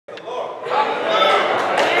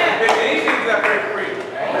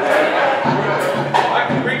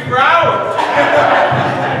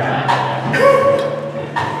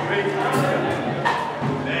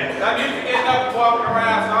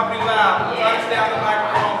the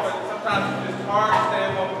microphone, but sometimes it's just hard to stay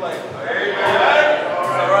in one place. Amen.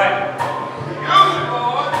 All right. Use it,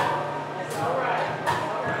 Lord. That's all right.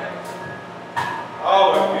 All right.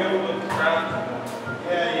 Oh, a beautiful crowd.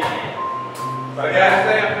 Yeah. But I gotta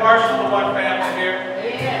say, I'm partial to one family here.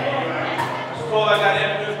 I was told I gotta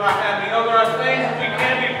introduce my family. You know, there are things we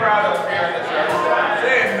can be proud of here in the church.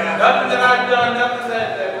 Nothing that I've done, nothing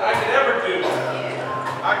that I could ever do,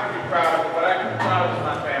 I can be proud of it, but I can be proud of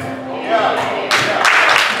my family. Yeah.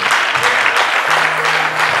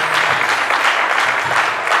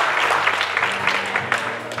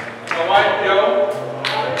 My wife, Joe,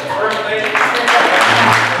 first lady.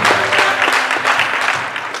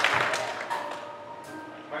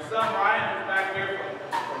 My son, Ryan, who's back here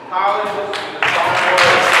from college. He's a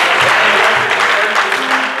sophomore.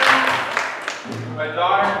 My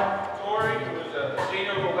daughter, Tori, who was a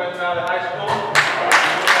senior who went out of high school.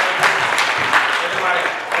 And then my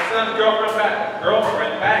son's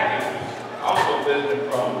girlfriend, Maggie, who's also visiting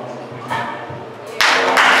from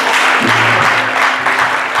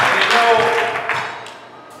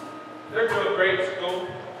they're doing great at school.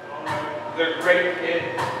 They're great kids.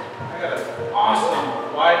 I got an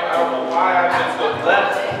awesome wife. I don't know why I've been so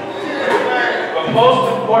blessed. But most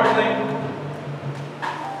importantly,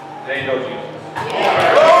 they know Jesus. They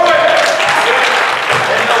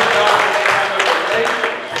know God. They have a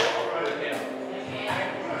relationship with Him.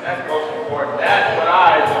 That's most important. That's what I,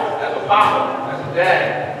 as a papa, as a dad,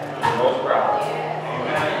 am most proud of.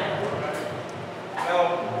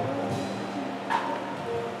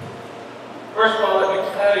 First of all, let me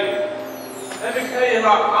tell you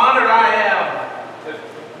how honored I am that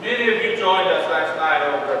many of you joined us last night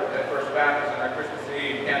over at First Baptist in our Christmas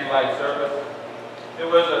Eve candlelight service. It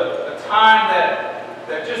was a time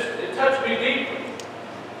that just, it touched me deeply.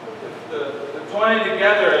 The joining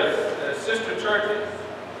together as sister churches,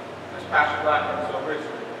 as Pastor Blackman so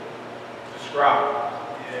richly described.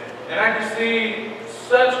 And I can see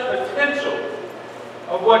such potential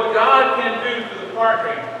of what God can do through the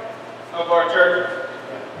partnering of our churches,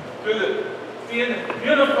 through being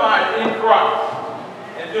unified in Christ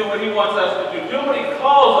and doing what He wants us to do, doing what He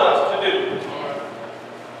calls us to do.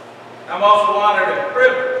 I'm also honored and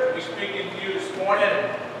privileged to be speaking to you this morning,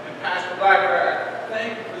 and Pastor Blacker, I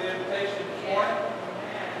thank you for the invitation this morning.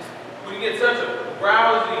 We get such a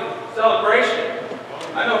rousing celebration.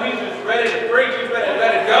 I know he's just ready to preach, he's ready to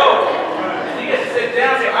let it go. And he gets to sit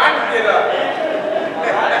down so I can get up.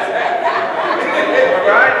 All right?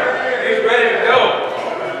 All right? He's ready to go.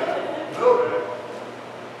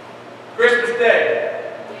 Christmas Day.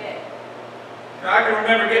 Now, I can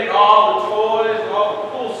remember getting all the toys and all the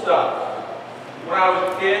cool stuff when I was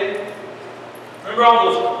a kid. Remember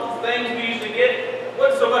all those cool things we used to get? It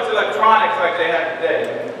wasn't so much electronics like they have today.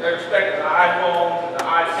 They're expecting the iPhones and the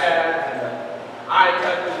iPads and the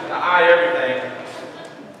iTouches and the everything.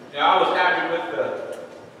 You know, I was happy with the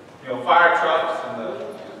fire trucks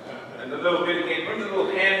and the little bitty games. Remember the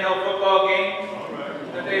little handheld football games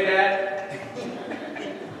that they had?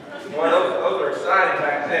 Boy, those were exciting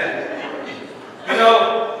back then. You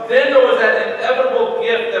know, then there was that inevitable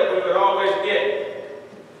gift that we would always get,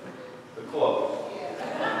 the clothes.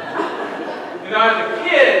 You know, as a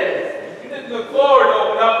kid, you didn't look forward to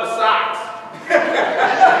open up the socks.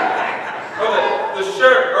 Or the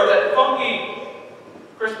shirt, or that funky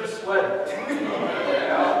Christmas sweater. I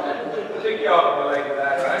think y'all can relate to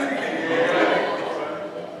that, right?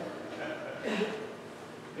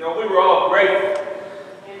 You know, we were all grateful.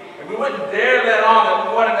 And we wouldn't dare let on that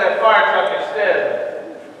we wanted that fire truck instead.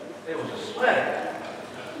 It was a sweater.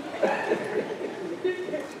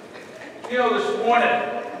 You know, this morning,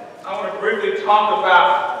 I want to briefly talk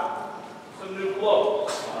about some new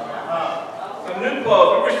clothes. Some new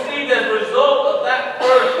clothes we received as a result of that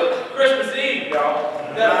first Christmas Eve, y'all.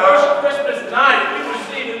 That first Christmas night, we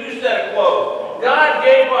received a new set of clothes. God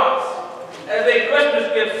gave us, as a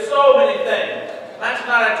Christmas gift, so many things. Last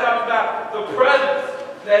night I talked about the presents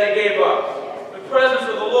that He gave us, the presence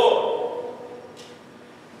of the Lord.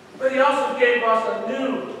 But He also gave us a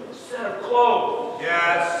new set of clothes.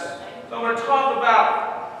 Yes. So I'm going to talk about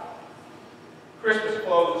Christmas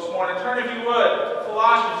clothes this morning. Turn, if you would, to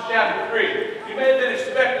Colossians chapter 3. You may have been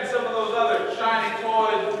expecting some of those other shiny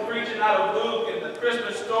toys, preaching out of Luke and the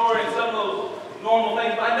Christmas story and some of those normal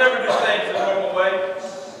things, but I never do things the normal way.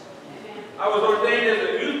 I was ordained as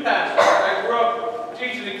a youth pastor. I grew up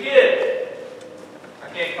teaching the kids. I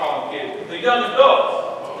can't call them kids. The young adults.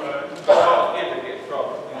 All the kids that get in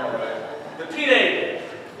trouble. You know, the teenagers.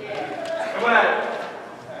 And when I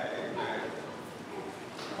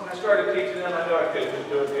started teaching them, I knew I couldn't just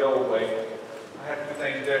do it the old way. I had to do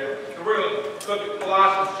things different. So we're going to look at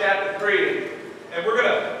Colossians chapter 3. And we're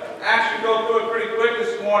going to actually go through it pretty quick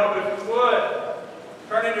this morning, but if you would,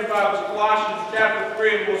 turn in your Bibles to Colossians chapter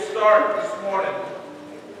 3, and we'll start this morning,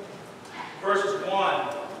 verses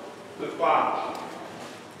 1 to 5.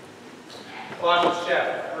 Colossians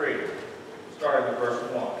chapter 3, starting with verse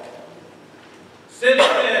 1. Since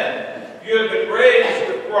then, you have been raised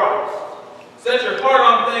with Christ. Set your heart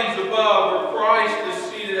on things above, where Christ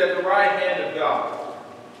is seated at the right hand of God.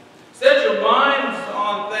 Set your minds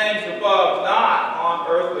on things above, not on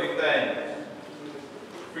earthly things.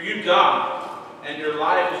 For you died, and your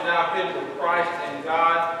life is now hidden with Christ in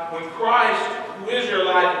God. When Christ, who is your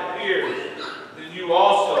life, appears, then you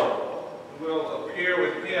also will appear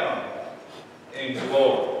with him in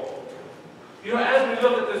glory. You know, as we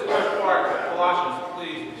look at this first part of Colossians,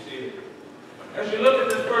 please be seated. As you look at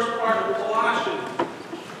this first part of Colossians,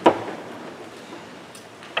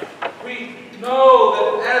 we know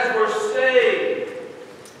that as we're saved,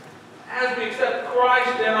 as we accept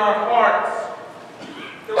Christ in our hearts,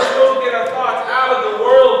 that we're supposed to get our thoughts out of the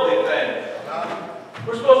worldly things.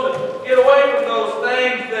 We're supposed to get away from those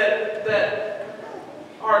things that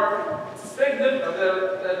are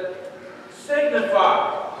signify,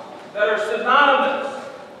 that are synonymous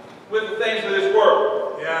with the things of this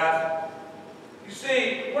world. Yeah. You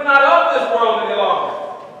see, we're not of this world any longer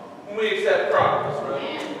when we accept Christ.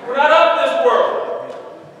 We're not of this world.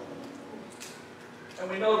 And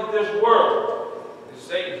we know that this world is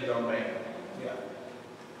Satan's domain. Yeah.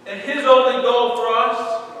 And his only goal for us,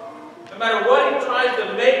 no matter what he tries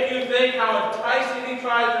to make you think, how enticing he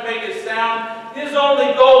tries to make it sound, his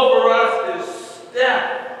only goal for us is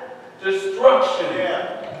death, destruction,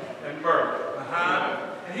 and murder.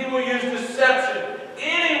 And he will use deception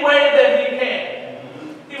any way that he can.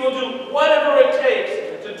 He will do whatever it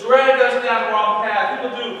takes to drag us down the wrong path. He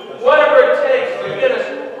will do whatever it takes to get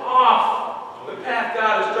us off the path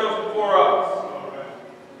God has chosen for us.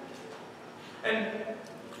 And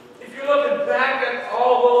if you're looking back at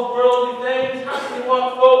all those worldly things, how can you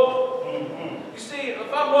walk forward? You see,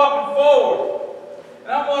 if I'm walking forward,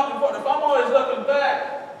 if I'm always looking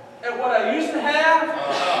back at what I used to have,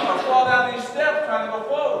 I'm going to fall down these steps trying to go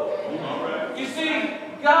forward. You see,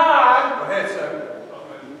 God has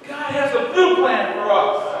a new plan for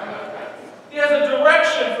us. He has a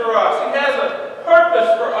direction for us. He has a purpose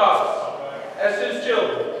for us as his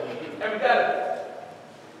children. And we've got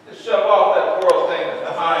to shove off that world thing that's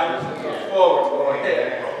behind us and go forward, go ahead.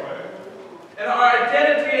 And our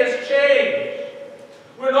identity has changed.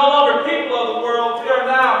 We're no longer people of the world. We are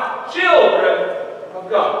now children of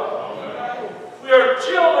God. We are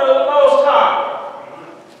children of the Most High.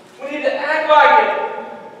 We need to act like it.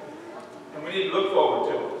 And we need to look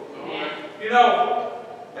forward to it. You know,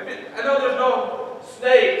 I know there's no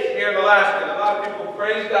snakes here in Alaska. And a lot of people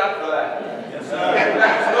praise God for that. Yes, sir.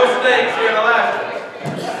 There's no snakes here in Alaska.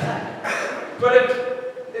 But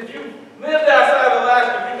if you've lived outside of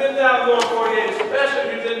Alaska, if you've been down in the lower 48, especially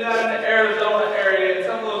if you've been down in the Arizona area and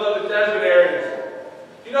some of those other desert areas,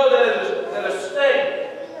 you know that a snake,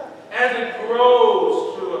 as it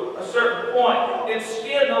grows to a certain point, its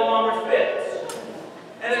skin no longer fits.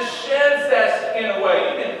 And it sheds that skin away.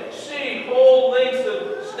 You can see whole lengths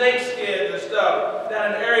of snake skins and stuff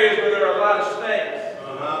down in areas where there are a lot of snakes.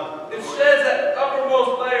 It sheds that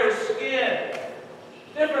uppermost layer of skin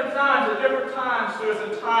different times, at different times through its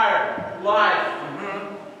entire life.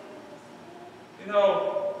 You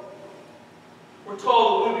know, we're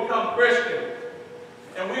told that we become Christian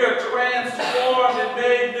and we are transformed and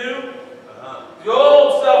made new. The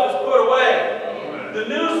old self is put away. The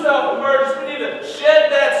new self emerges. We need to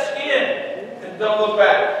shed that skin and don't look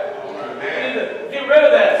back. We need to get rid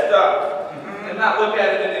of that stuff and not look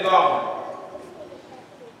at it any longer.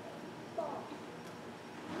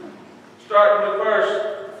 Starting with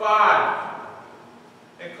verse 5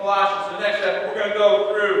 in Colossians, the next chapter, we're going to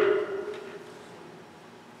go through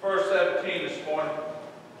verse 17 this morning.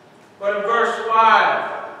 But in verse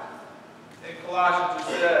 5 in Colossians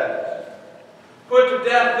it says, "Put to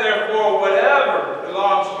death, therefore, whatever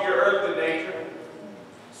belongs to your earthly nature: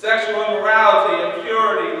 sexual immorality,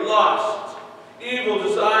 impurity, lust, evil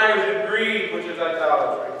desires, and greed, which is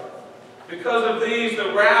idolatry. Because of these,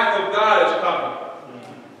 the wrath of God is coming.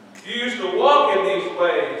 You used to walk in these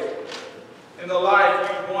ways in the life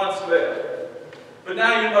you once lived. But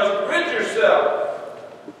now you must rid yourself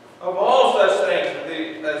of all such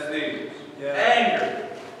things as these: anger,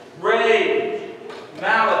 rage,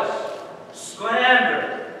 malice,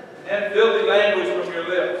 slander, and filthy language from your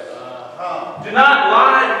lips. Do not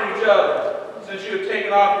lie to each other, since you have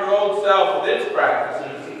taken off your old self with its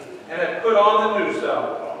practices and have put on the new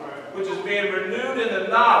self, which is being renewed in the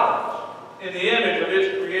knowledge, in the image of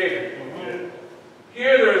its Creator.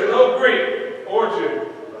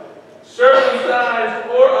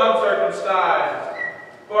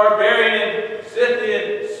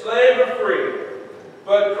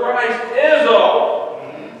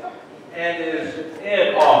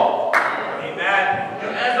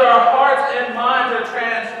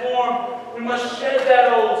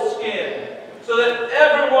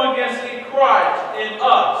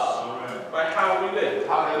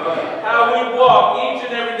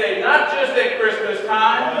 at Christmas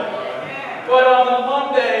time. But on the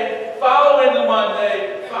Monday, following the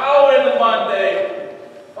Monday, following the Monday,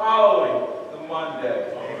 following the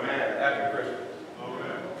Monday after Christmas.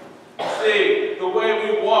 See, the way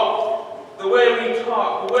we walk, the way we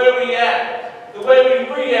talk, the way we act, the way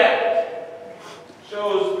we react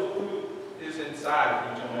shows who is inside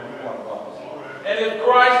of each and every one of us. And if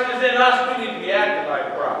Christ is in us, we need to be acting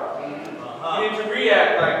like Christ. We need to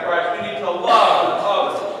react like Christ. We need to love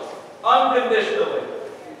others unconditionally,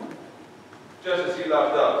 just as He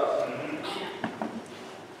loved us.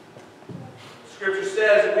 Scripture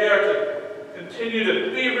says that we are to continue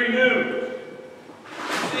to be renewed.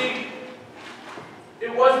 See,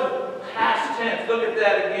 it wasn't past tense. Look at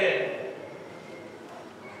that again.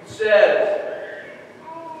 It says,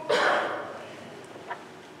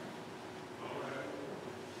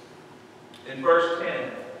 in verse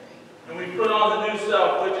 10, and we put on the new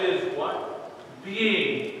self, which is what?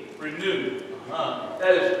 Being renewed.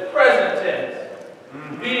 That is present tense.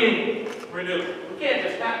 Being renewed. We can't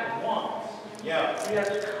just happen once. Yeah. We have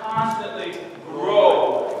to constantly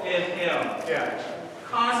grow in Him. Yeah.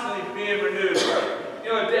 Constantly being renewed. You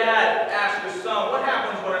know, a dad asked his son, what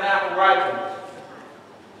happens when an apple ripens?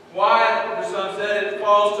 Why? The son said it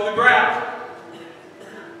falls to the ground.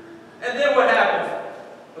 And then what happens?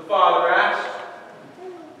 The father asked.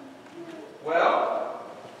 Well,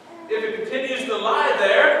 if it continues to lie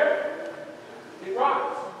there, it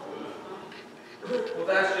rots. Well,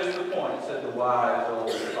 that's just the point, said the wise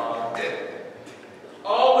old father.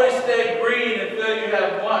 Always stay green until you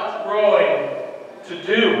have much growing to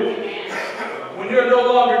do. When you're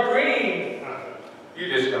no longer green, you're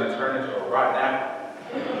just going to turn into a rotten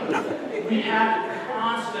apple. We have to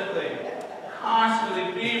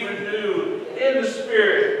constantly be renewed in the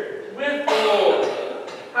Spirit with the Lord.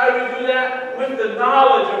 How do we do that? With the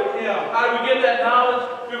knowledge of Him. How do we get that knowledge?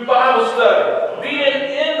 Through Bible study. Being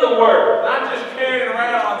in the Word, not just carrying it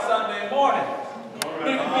around on Sunday morning.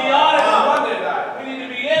 We need to be on it on Monday night. We need to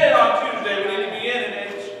be in it on Tuesday. We need to be in it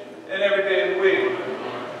each and every day of the week.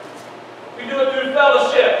 We do it through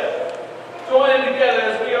fellowship. Joining together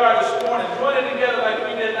as we are this morning. Joining together like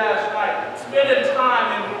we did last night. Spending time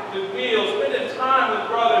in the meals. Spending time with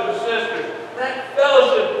brothers and sisters. That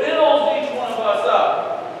fellowship builds each one of us up.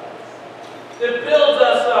 It builds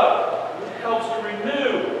us up. It helps to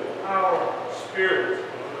renew our spirit.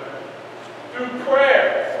 Through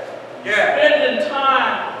prayer. Spending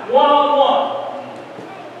time one-on-one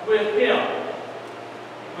with Him.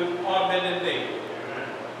 On bended knee.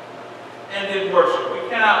 And in worship. We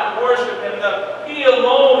cannot worship Him enough. He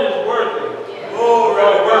alone is worthy. Oh,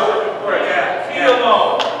 right. Worship and prayer. He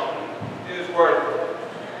alone is worthy.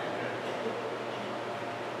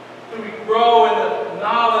 So we grow in the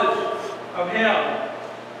knowledge of Him.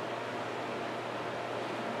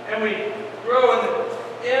 And we grow in the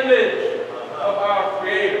image of our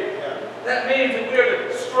Creator. That means that we are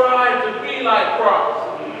to strive to be like Christ.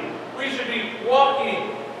 We should be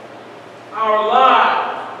walking our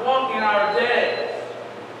lives, walking our days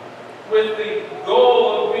with the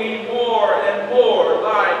goal of being more and more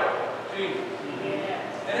like Jesus.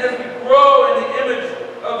 And as we grow in the image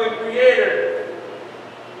of the Creator,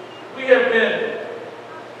 we have been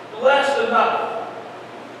blessed enough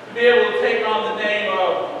to be able to take on the name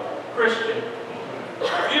of Christian.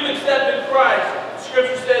 If you've accepted Christ,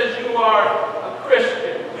 Scripture says you are a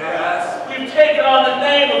Christian. Yes. We've taken on the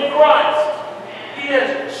name of Christ. He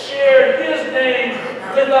has shared His name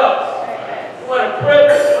with us. What a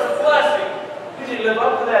privilege, what a blessing. We need to live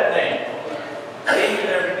up to that name each and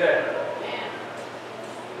every day.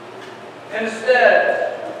 And it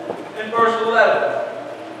says in verse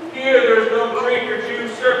 11, here there is no Greek or Jew,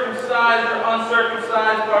 circumcised or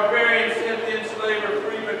uncircumcised, barbarian, Scythian, slave or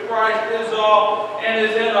free, but Christ is all and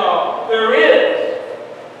is in all. There is,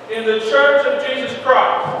 in the church of Jesus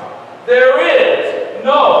Christ, there is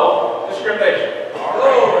no discrimination.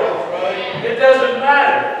 It doesn't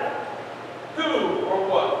matter who or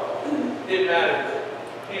what. It matters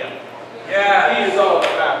Him. Yeah, He is all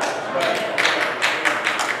that matters.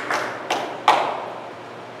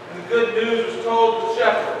 And the good news was told to the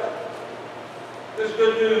shepherds. This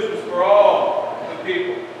good news was for all the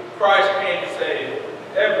people. Christ came to save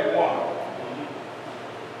everyone.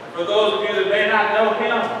 And for those of you that may not know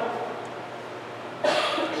Him,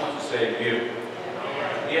 He wants to save you.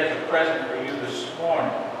 He has a present for you this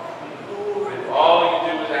morning. If all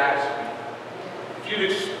you do is ask me. If you've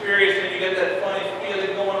experienced it, you get that funny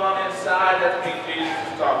feeling going on inside, that means Jesus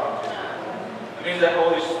is talking to you. It means that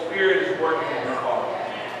Holy Spirit is working in your heart.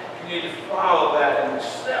 You need to follow that and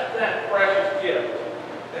accept that precious gift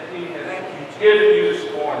that He has given you this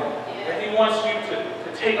morning. That He wants you to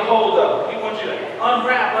take a hold of. He wants you to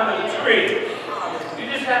unwrap under the tree. You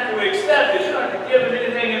just have to accept it. You don't have to give him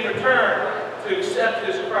anything in return to accept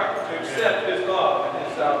his Christ, to accept his love and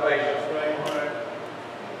his salvation.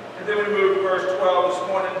 And then we move to verse 12 this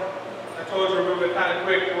morning. I told you we're moving kind of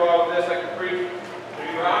quick through all of this. I could preach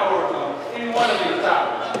 3 hours on any one of these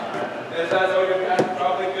topics. As I know you're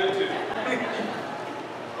probably good too.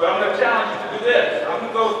 But I'm going to challenge you to do this. I'm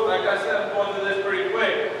going to go, like I said, I'm going through this pretty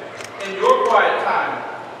quick. In your quiet time,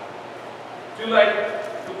 do like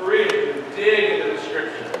the Bereans, dig into the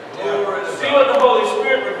Scripture. See what the Holy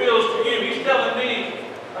Spirit reveals to you. He's telling me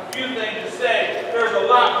a few things to say. There's a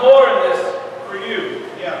lot more in this for you.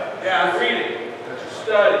 Yeah. Read it.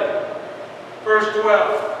 Study. Verse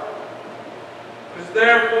 12. Because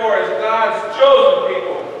therefore, as God's chosen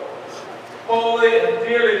people, holy and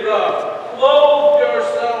dearly loved, clothe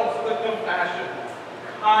yourselves with compassion,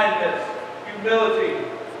 kindness, humility,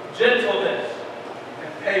 gentleness,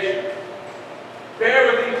 and patience. Bear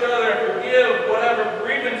with each other and forgive whatever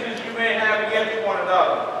grievances you may have against one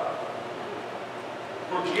another.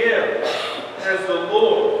 Forgive as the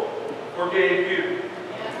Lord forgave you.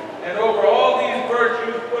 And over all these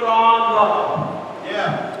virtues put on love.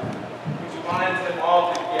 Which binds them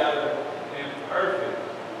all together in perfect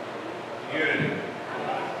unity.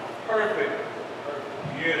 Perfect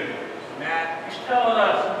unity. He's telling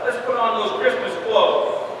us, let's put on those Christmas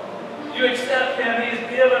clothes. You accept him, he's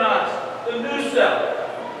given us the new self,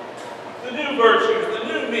 the new virtues, the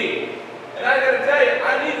new me. And I got to tell you, I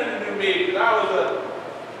needed a new me because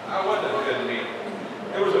I wasn't a good me.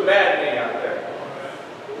 There was a bad me out there.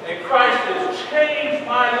 And Christ has changed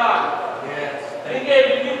my life. He gave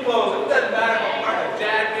me new clothes. It doesn't matter if I'm wearing a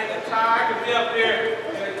jacket, a tie. I could be up here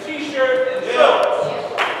in a t-shirt and shorts.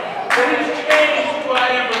 But he's changed who I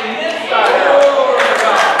am from the inside out.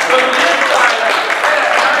 From the inside out.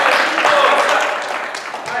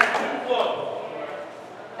 I have new clothes.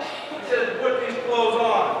 He says, put these clothes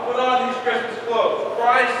on. Put on these Christmas clothes.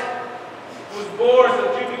 Christ was born so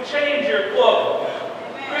that you could change your clothes.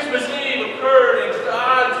 Christmas Eve occurred in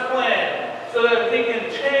God's plan so that He can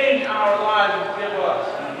change our lives and give us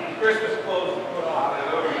Christmas clothes to put on.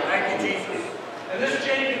 Thank you, Jesus. And this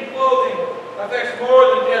change in clothing affects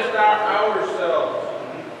more than just our outer selves.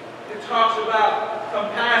 It talks about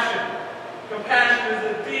compassion. Compassion is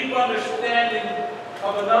the deep understanding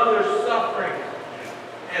of another's suffering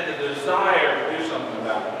and the desire to do something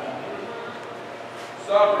about it.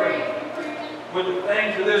 Suffering with the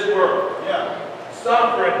things of this world.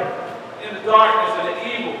 Suffering in the darkness and the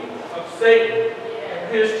evil of Satan and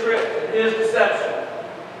his tricks and his deception.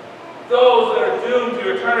 Those that are doomed to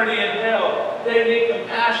eternity in hell, they need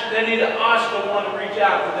compassion. They need us to want to reach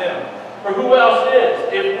out to them. For who else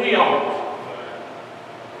is if we aren't?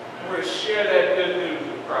 We're to share that good news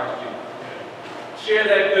with Christ Jesus. Share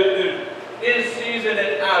that good news in season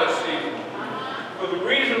and out of season. For the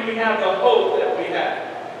reason we have the hope that we have.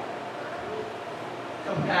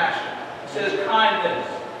 Compassion. It says kindness.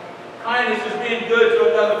 Kindness is being good to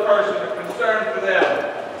another person or concern for them.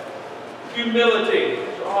 Humility.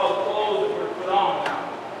 These are all the clothes that we're put on now.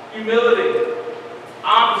 Humility.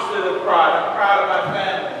 Opposite of pride. I'm proud of my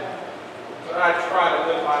family. But I try to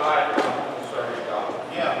live my life to serve God.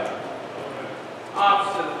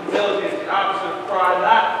 Opposite of humility is the opposite of pride.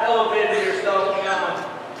 Not elevating yourself beyond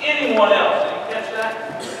anyone else. Did you catch that?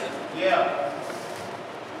 Did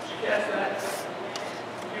you catch that?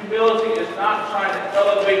 Humility is not trying to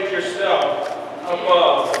elevate yourself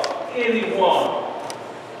above anyone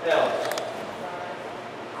else.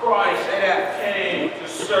 Christ came to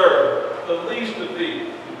serve the least of these.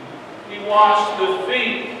 He washed the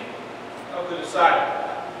feet of the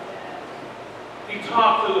disciples. He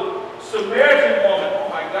talked to the Samaritan woman. Oh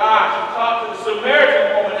my gosh, he talked to the Samaritan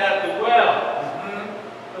woman at the well.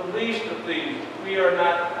 The least of these. We are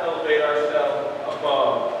not to elevate ourselves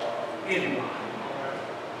above anyone.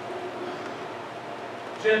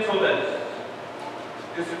 Gentleness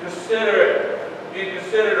is to be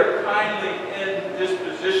considered a kindly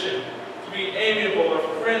indisposition, to be amiable or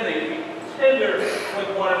friendly, to be tender with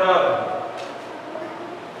one another.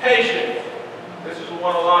 Patience. This is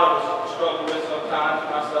one a lot of us struggle with sometimes,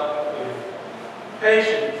 myself included.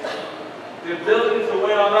 Patience. The ability to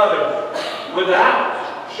wait on others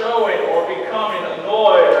without showing or becoming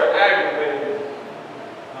annoyed or aggravated.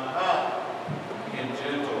 Being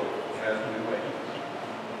gentle as we wait.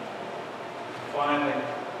 Finally,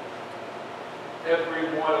 every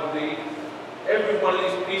one of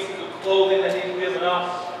these pieces of clothing that He's given us,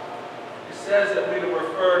 it says that we to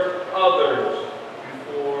refer to others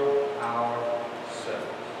before ourselves.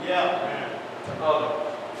 To others.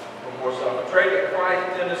 or more so. A trait that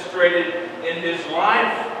Christ demonstrated in his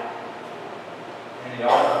life, and he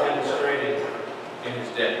also demonstrated in his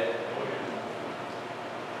death.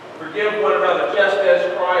 Forgive one another just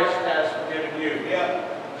as Christ has forgiven you. Yeah.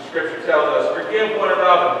 The scripture tells us, forgive one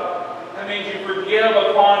another. That means you forgive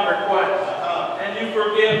upon request. And you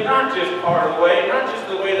forgive not just part of the way, not just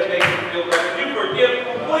the way that makes you feel better. You forgive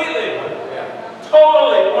completely.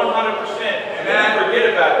 Totally, 100%. And then I forget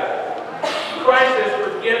about it. Christ has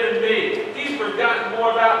forgiven me. He's forgotten more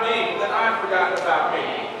about me than I've forgotten about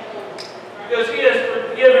me. Because he has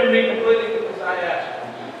forgiven me completely because I asked him.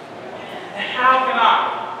 And how can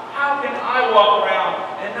I walk around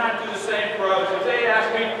and not do the same for others? If they ask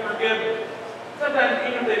me to forgive them, sometimes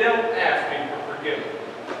even if they don't ask me for forgiveness,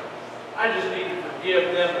 I just need to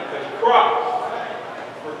forgive them because Christ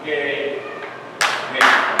forgave me.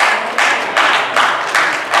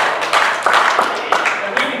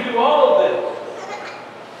 And we can do all of this.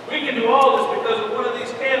 We can do all of this because of one of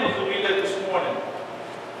these candles that we lit this morning.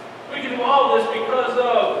 We can do all of this because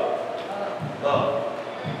of love.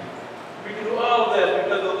 We can do all of this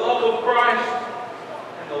because of the love of Christ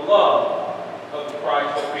and the love of the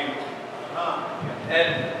Christ people.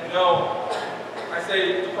 And, you know, I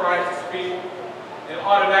say to Christ's people, and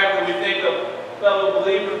automatically we think of fellow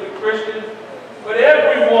believers and Christians, but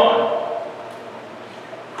everyone.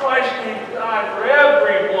 Christ came to die for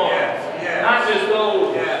everyone. Yes, yes. Not just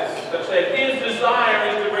those Yes. that say his desire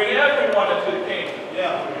is to bring everyone into the kingdom.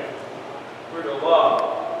 Yeah. We're to love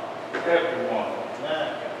everyone.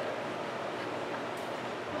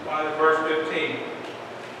 Find verse 15.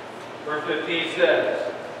 Verse 15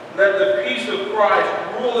 says, let the peace of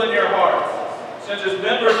Christ rule in your hearts, since as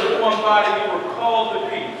members of one body you were called to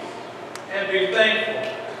peace, and be thankful.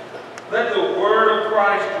 Let the word of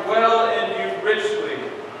Christ dwell in you richly,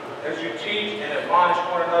 as you teach and admonish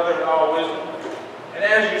one another in all wisdom, and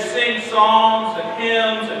as you sing psalms and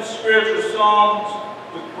hymns and spiritual songs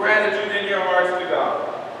with gratitude in your hearts to God.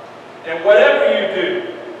 And whatever you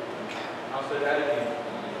do, I'll say that again.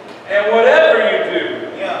 And whatever you do,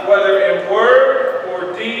 whether in word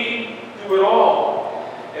or deed, do it all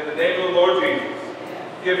in the name of the Lord Jesus,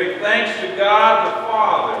 giving thanks to God the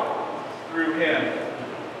Father through him.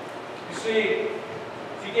 You see,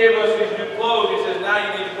 he gave us these new clothes. He says, now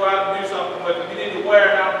you need to go out and do something with them. You need to wear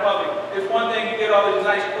them out in public. It's one thing you get all these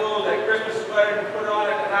nice clothes, that Christmas sweater, and put it on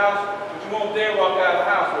at the house, but you won't dare walk out of the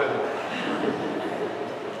house with it.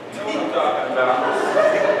 You know what I'm talking about.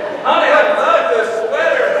 Honey, I love this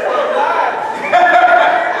sweater. It's so nice.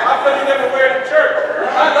 How come you never wear it to church?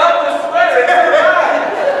 I love this sweater. It's so nice.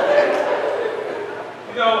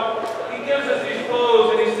 You know, he gives us these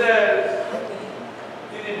clothes and he says,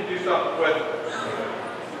 you need to do something with them.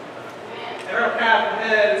 And our path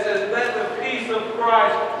ahead, it says, let the peace of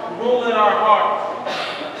Christ rule in our hearts.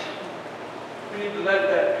 We need to let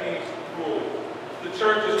that peace rule. The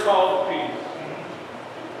church is called to peace.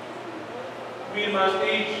 We must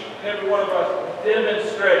each and every one of us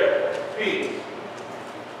demonstrate peace.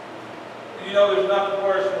 And you know there's nothing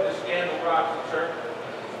worse when the scandal rocks the church.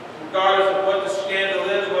 Regardless of what the scandal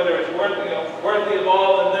is, whether it's worthy of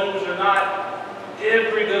all the news or not,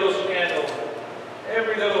 every little scandal,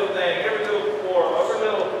 every little thing, every little quarrel, every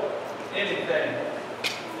little anything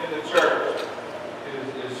in the church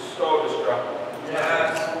is so destructive.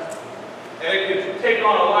 Yes. And it can take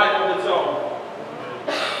on a life of its own.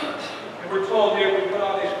 And we're told here, we put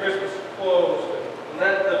on these Christmas clothes,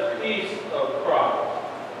 let the peace of Christ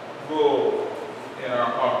rule in our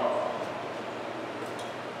hearts.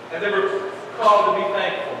 And then we're called to be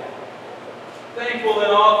thankful. Thankful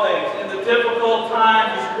in all things, in the difficult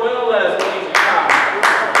times as well as the easy times.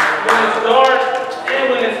 When it's dark and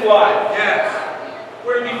when it's light. Yes.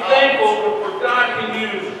 We're to be thankful for God can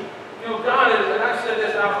use. You know, God is, and I've said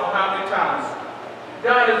this I don't know how many times,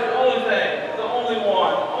 God is the only thing, the only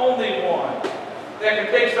one that can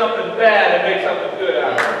take something bad and make something good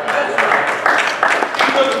out of it. That's right. He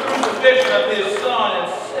took the crucifixion of his son and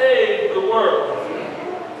saved the world.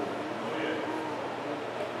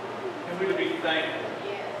 And we're to be thankful,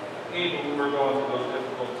 even when we're going through those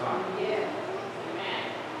difficult times.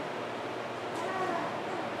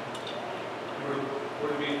 We're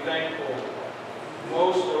to be thankful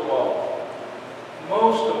most of all,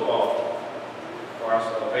 for our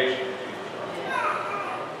salvation in Jesus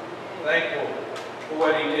Christ. Thankful for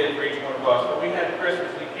what he did for each one of us. When we had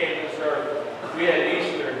Christmas, he came to this earth. We had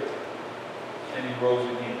Easter, and he rose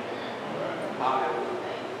again.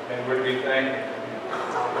 And we're to be thankful.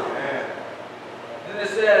 Amen. Then it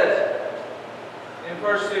says in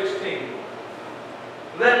verse 16,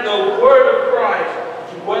 let the word of Christ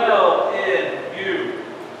dwell in you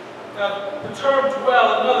Now, the term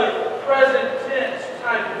dwell, another present tense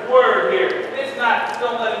type of word here. It's not,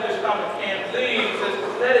 don't let it just come and can't leave. It says,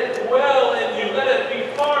 let it dwell in you. Let it be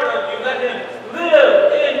part of you. Let him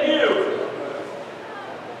live in you.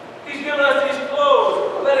 He's given us these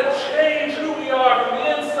clothes. Let it change who we are from the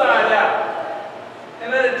inside out.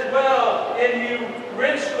 And let it dwell in you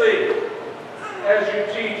richly as you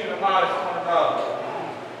teach and admonish one another.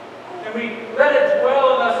 And we let it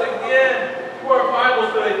dwell in us again through our Bible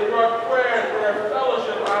study, through our prayer, through our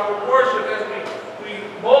fellowship, our worship, as we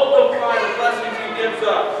multiply the blessings He gives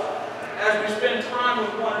us, as we spend time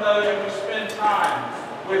with one another and we spend time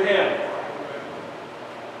with Him.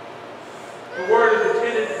 The Word is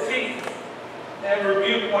intended to teach and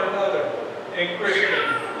rebuke one another in Christian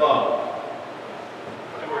love.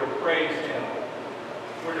 And we're to praise Him.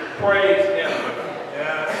 We're to praise Him.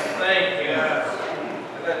 Yes. Thank Him. Yes.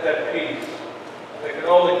 And let that peace that can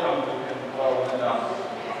only come from Him dwell within us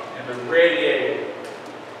and to radiate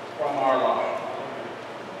from our lives.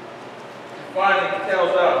 And finally, He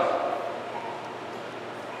tells us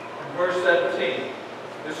in verse 17.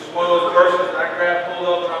 This is one of those verses that I grabbed hold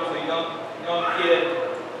of when I was a young kid.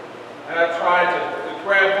 And I tried to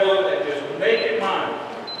grab hold of it and just make it mine.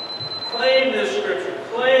 Claim this scripture.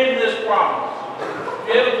 Claim this promise. If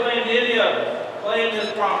you haven't claimed any of it, claim this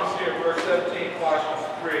promise here, verse 17, Colossians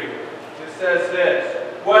 3. It says this,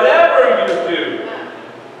 whatever you do,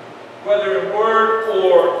 whether in word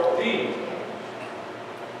or deed,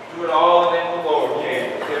 do it all in the name of the Lord. Yeah,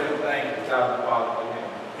 give Him thanks without the Father to Him.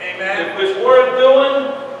 Amen. If it's worth doing,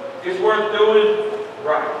 it's worth doing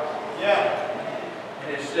right. Yeah. And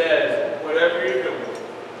it says, whatever you're doing,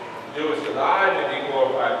 do it so that I may be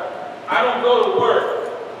glorified. I don't go to work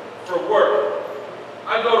for work.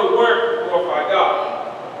 I go to work to glorify God.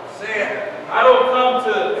 Say it. I don't come to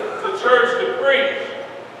church to preach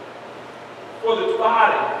for the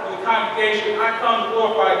body, for the congregation. I come to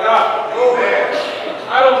glorify God. Amen.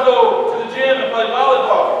 I don't go to the gym and play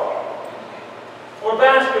volleyball or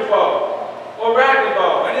basketball or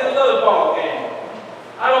racquetball or any other ball game.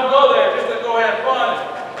 I don't go there just to go have fun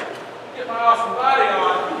and get my awesome body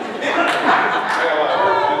on. I got a lot of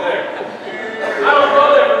work to do there. I don't go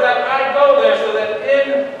there for that. I go there so that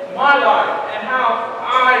in my life and how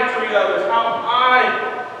I treat others, how I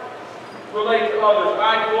relate to others,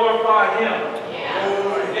 I glorify Him.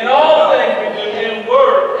 In all things we do, in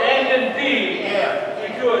word and in deed, we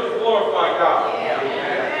do it to glorify God.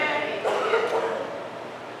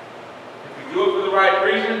 If we do it for the right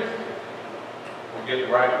reasons, we'll get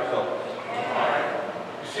the right results.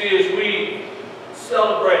 You see, as we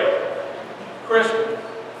celebrate Christmas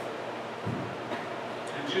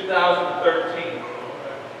in 2013,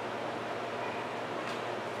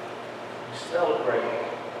 we celebrate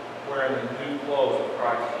wearing the new clothes of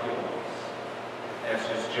Christ given us as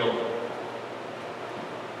His children.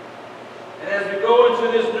 And as we go into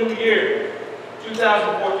this new year,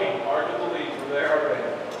 2014, hard to believe we're there already.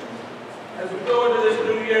 As we go into this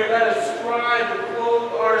new year, let us strive to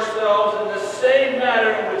clothe ourselves in the same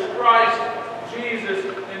manner in which Christ Jesus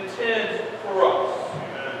intends for us.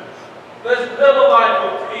 Amen. Let's live a life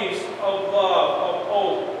of peace, of love, of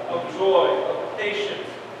hope, of joy, of patience,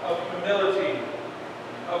 of humility,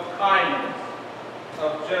 of kindness,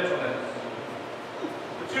 of gentleness.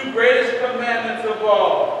 The two greatest commandments of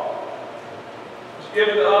all was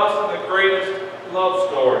given to us in the greatest love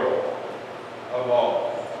story of all.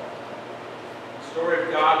 The story of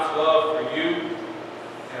God's love for you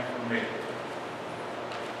and for me.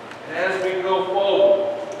 And as we go forward,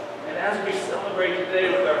 and as we celebrate today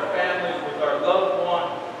with our families, with our loved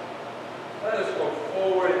ones, let us go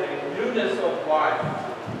forward in a newness of life,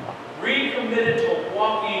 recommitted to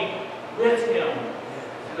walking with Him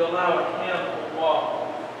and allowing Him to walk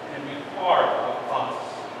and be part of us.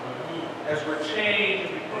 As we're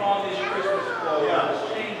changed, we put on these Christmas clothes.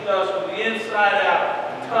 It's changed us from the inside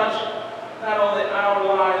out and touch not only our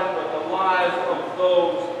lives, but the lives of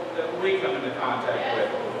those that we come into contact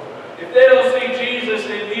with. If they don't see Jesus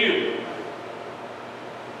in you,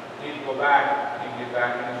 you need to go back and get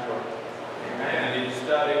back in His Word. And you need to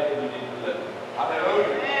study and you need to live.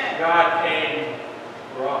 Hallelujah. God came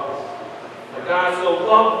for us. For God so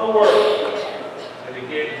loved the world that He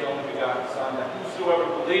gave His only begotten Son, that whosoever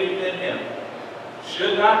believeth in Him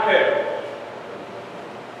should not perish.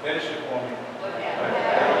 Finish it for me. Amen.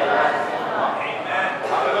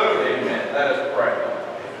 Hallelujah. Amen. Let us pray.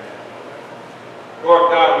 Lord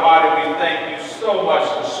God Almighty, we thank You so much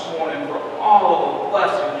this morning for all of the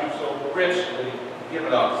blessings You so richly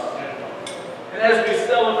given us. And as we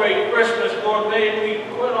celebrate Christmas, Lord, may we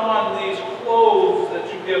put on these clothes that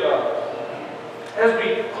You give us. As we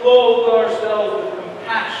clothe ourselves with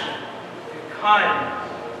compassion, kindness,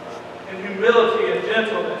 and humility, and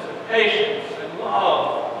gentleness, and patience, and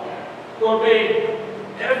love. Lord, may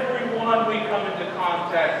everyone we come into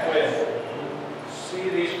contact with see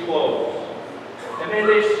these clothes. And may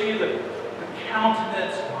they see the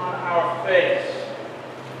countenance on our face.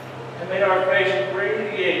 And may our face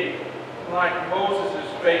radiate like Moses'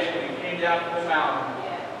 face when he came down from the mountain,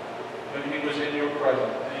 when he was in your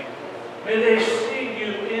presence. May they see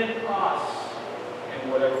you in us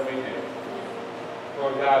in whatever we do.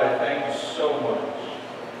 Lord God, I thank you so much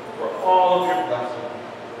for all of your blessings.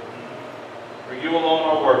 For you alone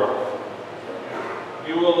are worthy.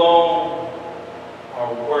 You alone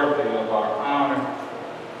are worthy of our honor,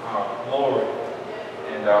 our glory,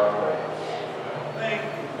 and our praise. Thank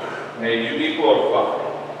you. May you be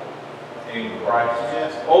glorified in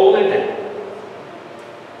Christ's holy name.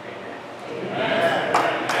 Amen. Amen.